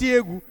anaghị eti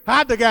egwu, ha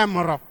adịghị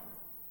amụrụ.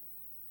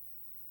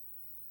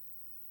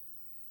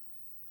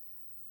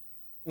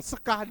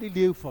 Nsụka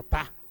lili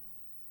fọta.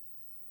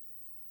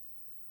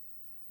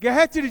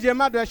 Gehetiri je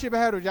mmadụ echi be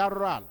ha rụja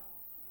arụrụ ala.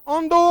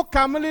 Ndị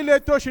ụka m niile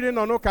toshiri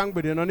nọ n'ụka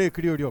mgbede nọ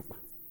na-ekiri ori ọkpa.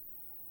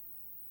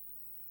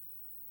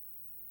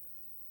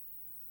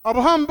 Ọ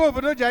bụ ha mbụ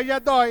obodo ji ahịa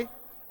dọị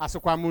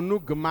asịkwa m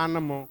n'ugu mmanụ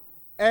m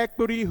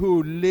ekpuru ihe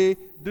ole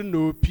dị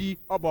n'opi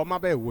ọ bụ ọma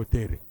be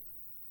wotere.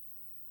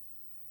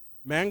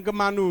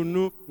 Mengamanu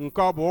nu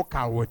nkobo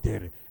ka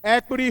wotere.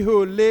 Ekpri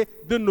hole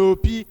de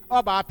nopi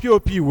oba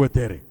piopi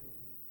wotere.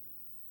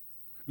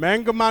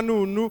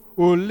 Mengamanu nu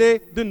ole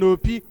de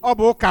nopi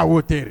oba ka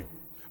wotere.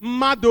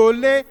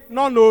 Madole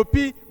no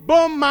nopi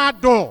bo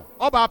mado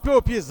oba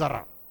piopi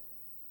zara.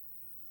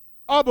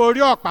 Oba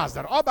riok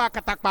pazara, oba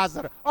katak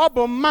pazara,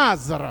 oba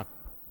mazara.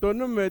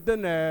 Tonu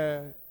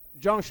meden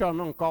junction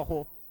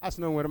nkoho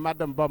asno wer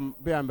madam bom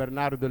be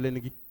Bernardo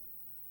Lenigi.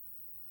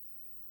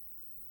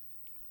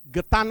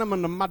 Getana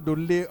man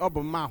madole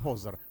oba ma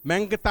hozara.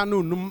 Men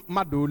getanu nu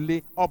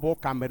madole oba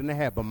kamerne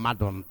heb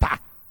madonta.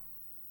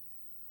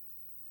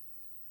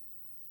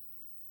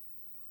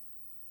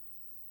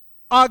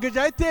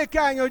 Agja teke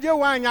anyo je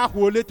wanya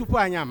hole tupu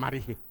anya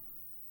marihe.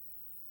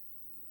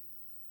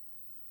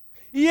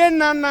 Iye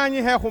nana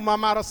anyị he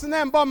humamaro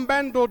sine mbom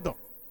bendodo.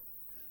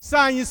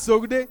 Sa anyị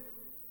sogde.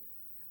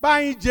 Ba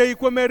anyị je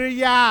ikwemere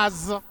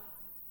yaz.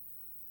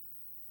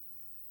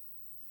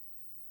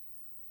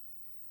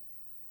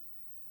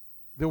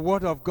 The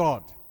word of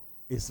God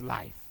is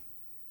life.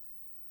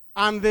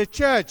 And the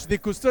church, the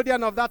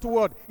custodian of that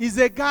word, is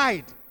a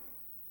guide.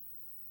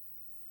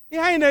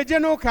 Ihe anyị na-eje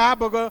n'ụka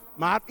abụghị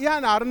ma ihe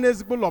na-arụ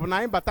n'ezigbo ụlọ bụ na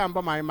anyị bata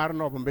mbọ ma anyị mara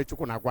na ọ bụ mgbe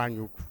Chukwu na-agwa anyị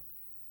okwu.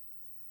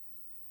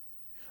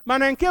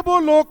 Mana nke bụ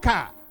ụlọ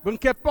ụka bụ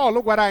nke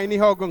Paul gwara anyị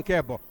n'ihe ọgụ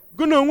nke bụ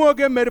gụ na onwe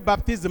oge mere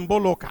baptizim bụ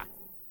ụlọ ụka.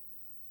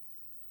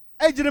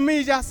 Ejiri m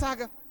ije asa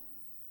gị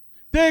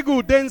tee gị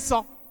ude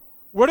nsọ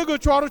were gị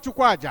chụọ ọrụ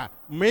Chukwu aja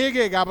ma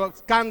ị ga-abụ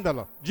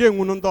skandal ji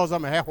enwunu ndị ọzọ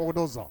ma ha hụ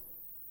ụzọ.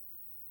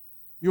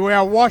 You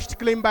were washed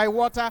clean by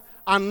water,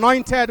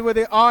 anointed with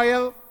the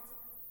oil,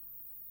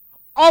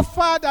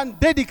 offered and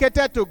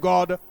dedicated to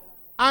God,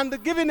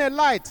 and given a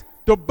light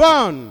to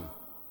burn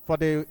for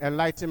the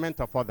enlightenment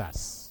of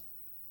others.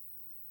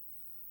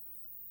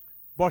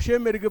 Boshe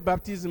merige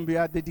baptism be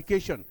a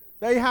dedication.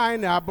 They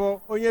hine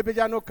abo onye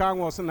bejano kan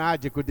was na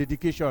ajiko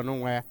dedication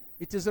nwe.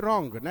 It is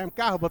wrong. Na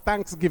mka ho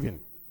thanksgiving.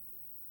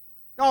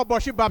 No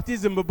boshe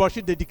baptism be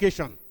boshe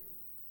dedication.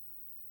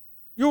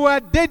 You are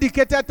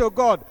dedicated to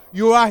God.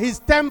 You are his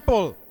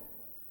temple.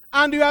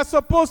 And you are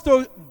supposed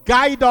to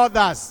guide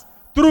others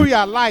through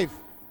your life.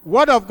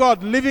 Word of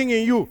God living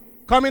in you,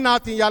 coming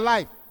out in your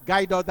life.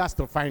 Guide others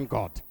to find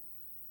God.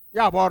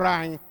 Ya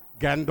borang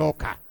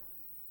gendoka.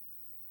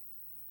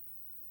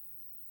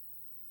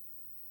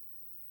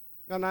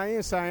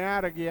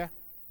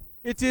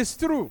 It is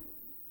true.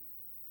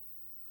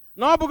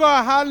 No bugo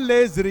ha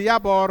lezri ya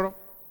bor.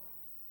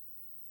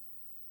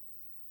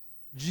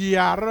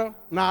 Jiar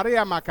nari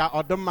ya maka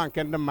odumma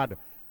nke ndị mmadụ.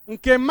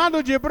 Nke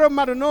mmadụ ji bụrụ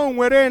mmadụ na o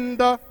nwere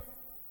ndo.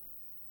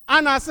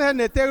 A na-asị ha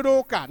na-eteghere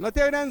ụka,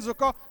 na-eteghere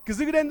nzukọ,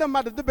 kizigide ndị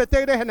mmadụ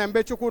dubeteghere ha na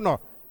mgbe Chukwu nọ.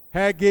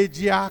 Ha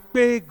ga-eji akpa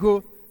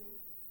ego,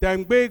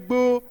 temgbe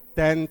gboo,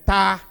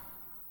 tenta.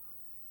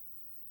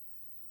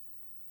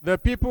 The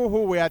people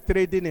who were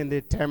trading in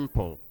the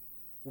temple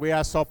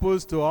were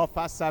supposed to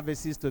offer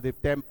services to the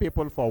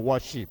people for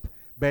worship,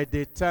 but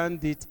they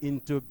turned it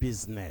into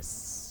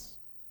business.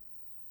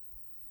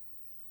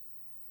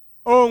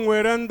 O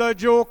nwere ndị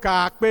ji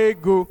ụka akpa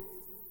ego.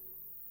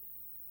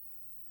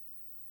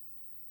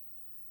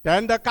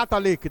 Tende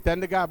Catholic,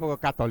 tende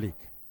ga-abụghị Catholic.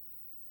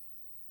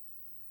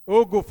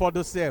 Oge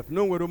ụfọdụ sef,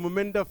 na o nwere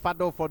omume ndị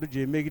fada ụfọdụ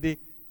ji emegide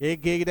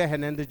egegide ha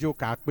na ndị ji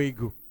ụka akpa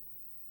ego.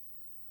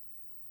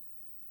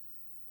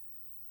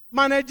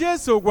 Mana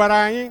Jesu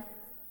gwara anyị,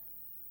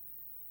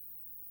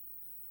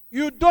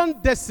 you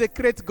don't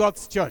desecrate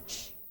God's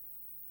church.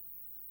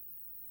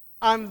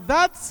 And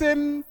that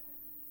same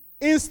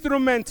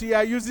instrument you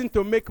are using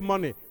to make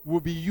money will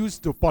be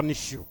used to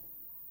punish you.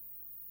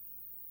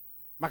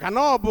 Maka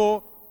na ọ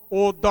bụ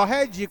ụdọ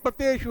ha ji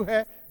kpata eshu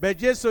ha be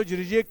Jesu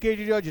jiri je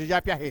kejiri o jiri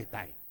ja pịa ha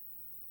ịtarị.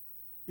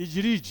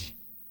 Ijiri iji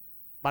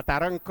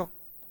kpatara nkọ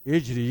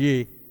ejiri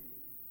ye.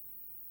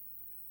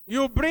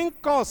 You bring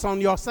curse on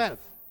yourself.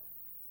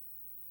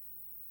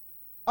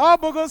 Ọ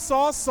bụghị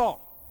sọsọ.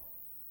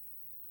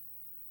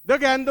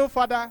 Dịka ndị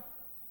fada,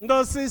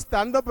 ndị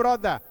sista, ndị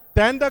brọda,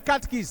 te ndị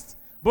katkist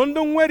bụ ndị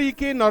nwere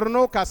ike ịnọrọ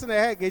n'ụka sị na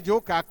ha ga-eji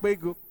ụka akpa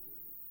ego.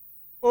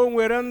 O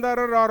nwere ndị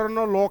rụrụ ọrụ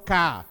n'ụlọ ụka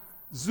a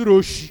zuru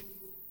oshi.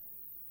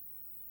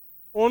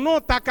 Unu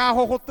taka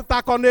ahụhụ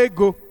tụtakọ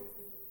n'ego.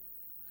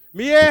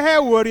 Ma ihe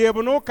ha were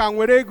bụ n'ụka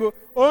nwere ego.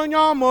 Onye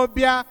ọma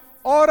bịa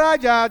ọrụ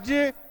aja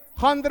ji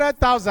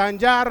 100,000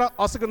 jara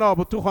ọsịgị na ọ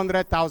bụ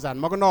 200,000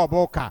 maọbụ na ọ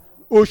bụ ụka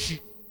oshi.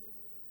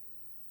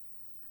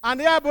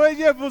 And ya bụ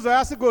eji ebu ụzọ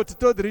ya sị gị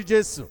otuto dịrị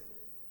Jesu.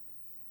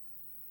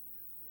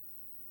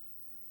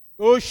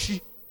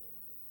 Oshi.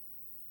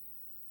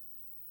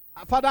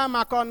 Fada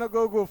maka ọnụgo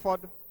oge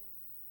ụfọdụ.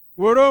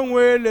 Were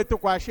onwe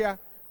letụkwasị ya.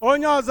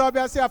 Onye ọzọ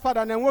bịa sị ya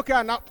fada na nwoke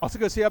a na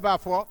ọsịgosi ebe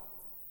afọ.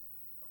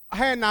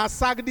 Ha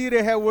na-asagide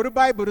ire ha were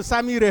Baịbụl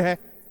sam ire ha.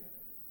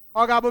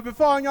 Ọ ga-abụ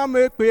bifo onye ọma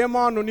ekpee m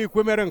ọnụ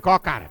n'ikwe mere nke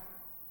ọkara.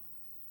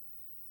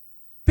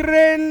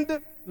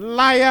 Trained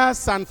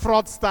liars and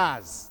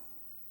fraudsters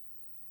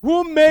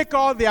who make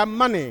all their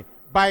money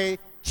by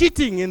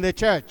cheating in the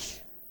church.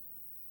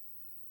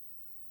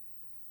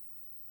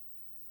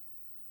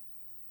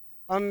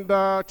 And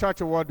the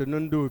church word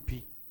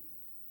Nundupi.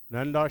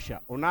 Nandosha,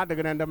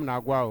 Unadaganandam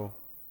Naguao.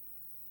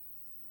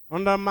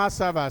 Under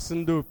Massavas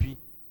and Dupi,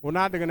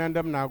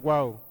 Unadaganandam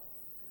Naguao.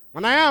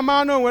 When I am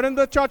man, we're in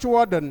the church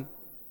warden.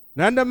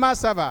 Nanda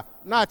Massava,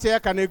 not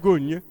take an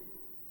egun.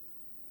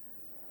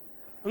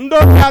 Ndo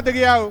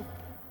Padriao.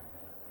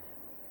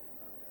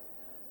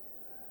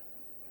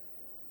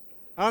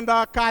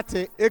 Under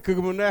Kate,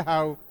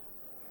 Ekumunehow.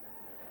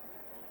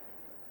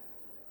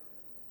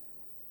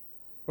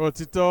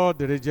 Otito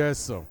de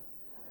Regeso.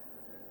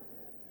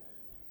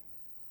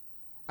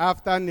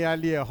 After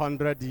nearly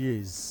 100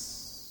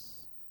 years,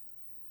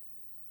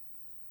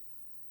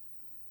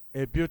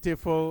 a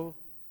beautiful,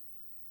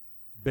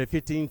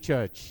 befitting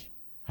church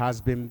has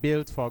been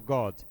built for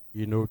God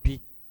in Opi.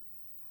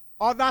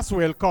 Others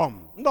will come.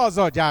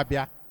 Ndozo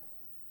jabia.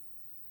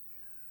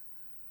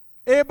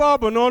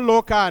 Ebo no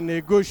loka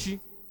negoshi.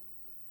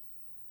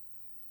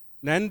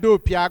 Nendo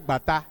piag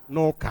bata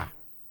noka.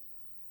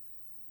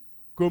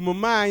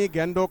 Kumumai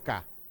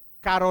gendoka.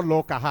 Karo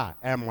loka ha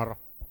emoro.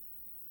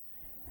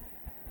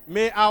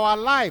 May our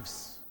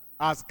lives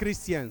as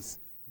Christians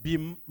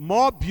be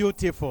more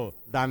beautiful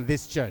than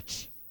this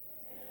church.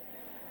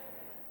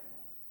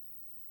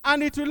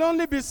 And it will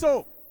only be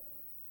so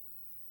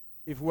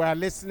if we are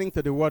listening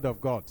to the word of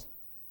God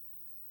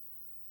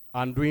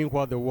and doing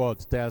what the word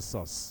tells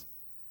us.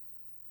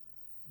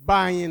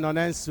 Buying on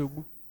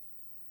ensubu.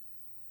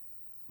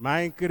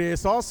 My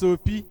increase also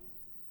pi.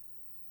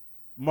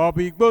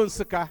 Mobi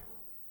gbonsika.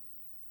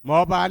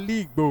 Moba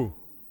ligbo.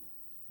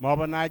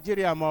 Moba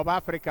Nigeria, moba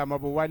Africa,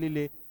 moba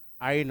walile.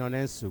 Ayi non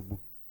ensubu.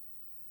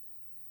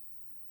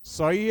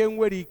 So iye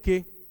nwere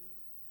ike.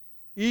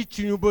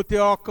 Ichinyubote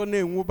ọkụ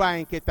na-enwuba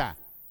anyị nkịta.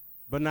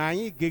 Bụ na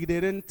anyị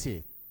gegidere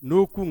ntị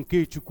n'okwu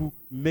nke Chukwu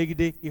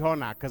megide ihe ọ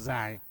na-akụzi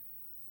anyị.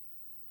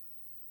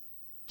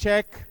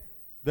 Check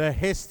the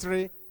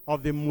history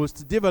of the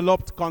most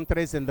developed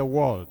countries in the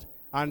world,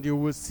 and you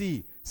will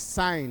see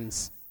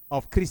signs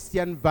of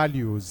Christian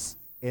values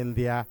in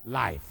their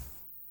life.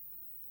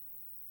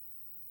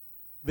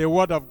 The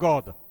Word of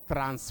God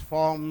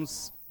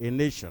transforms a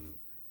nation,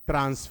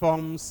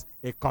 transforms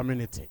a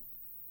community.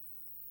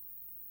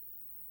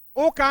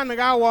 Ụka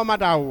nga awọ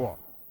mmadụ awọ.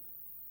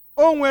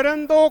 O nwere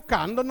ndị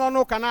ụka ndị nọ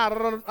n'ụka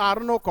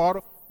na-arụ n'ụka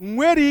ọrụ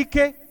nwere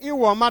ike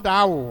ịwọ mmadụ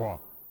awụwọ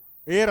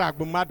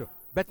ịragbu mmadụ,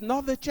 but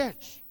not the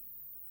church.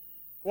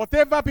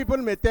 Whatever people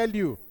may tell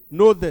you,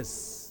 know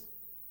this.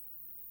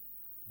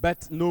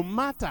 But no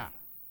matter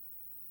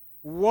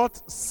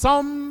what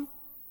some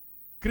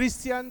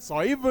Christians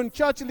or even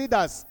church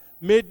leaders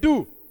may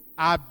do,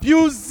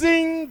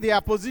 abusing their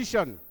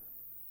position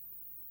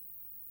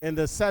in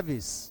the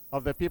service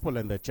of the people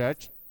in the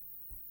church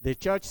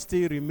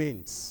still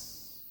remains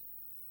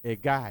a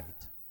guide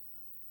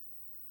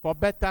for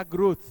better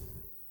growth,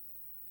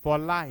 for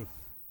life,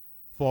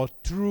 for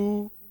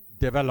true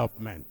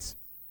development.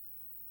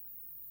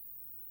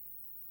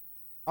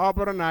 Ọ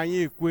bụrụ na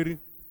anyị ekweri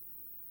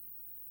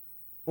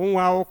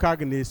nwa ụka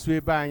gị na-esu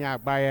ebe anyị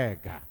agba ya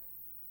ega,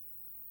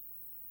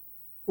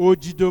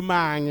 ojidome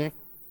anyị,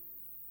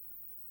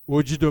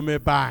 ojidome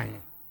ebe anyị,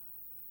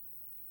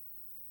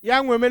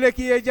 ya nwemele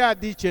ka ihe eji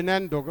adị iche na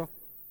ndụ gị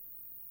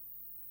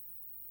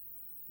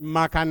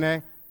maka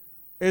na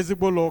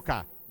ezigbo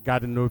ụka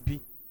gadị n'opi.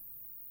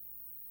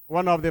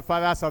 One of the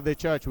fathers of the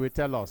church will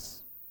tell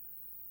us,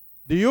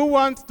 do you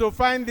want to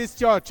find this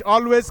church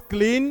always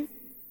clean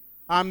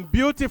and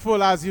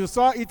beautiful as you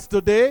saw it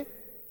today?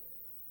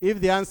 If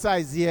the answer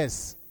is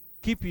yes,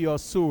 keep your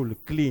soul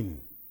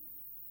clean.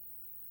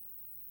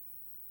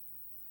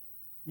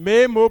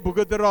 Mee mo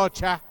bugodoro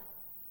ọcha,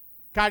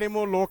 karị m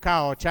ụlọ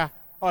ụka ọcha,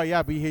 ọ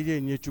ya bụ ihe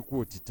enye Chukwu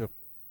otito.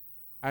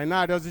 Anyị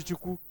na-arịọzi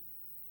Chukwu,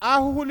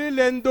 ahụhụ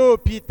niile ndị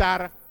opi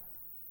tara,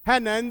 ha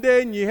na ndị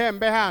enyi ha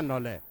mgbe ha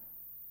nọle.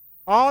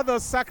 All the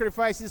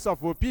sacrifices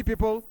of Opi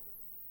people,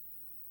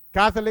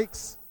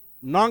 Catholics,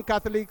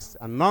 non-Catholics,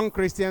 and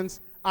non-Christians,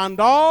 and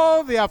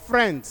all their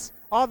friends,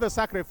 all the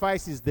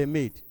sacrifices they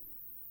made,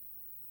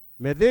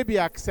 may they be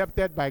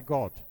accepted by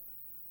God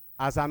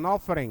as an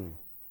offering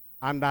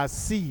and as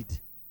seed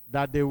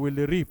that they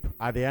will reap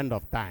at the end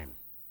of time.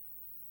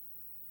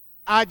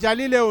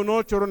 Ajalile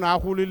uno churu na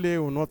ahulile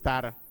uno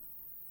tara.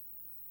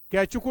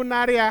 Ke Chukwu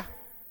narịa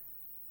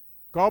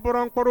ka ọ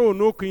bụrụ mkpụrụ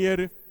unu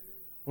kụnyere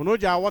unu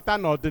ji awọta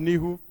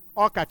n'ọdịnihu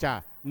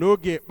ọkacha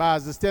n'oge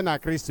ikpeazụ site na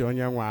Kristi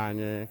onye nwe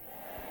anyị.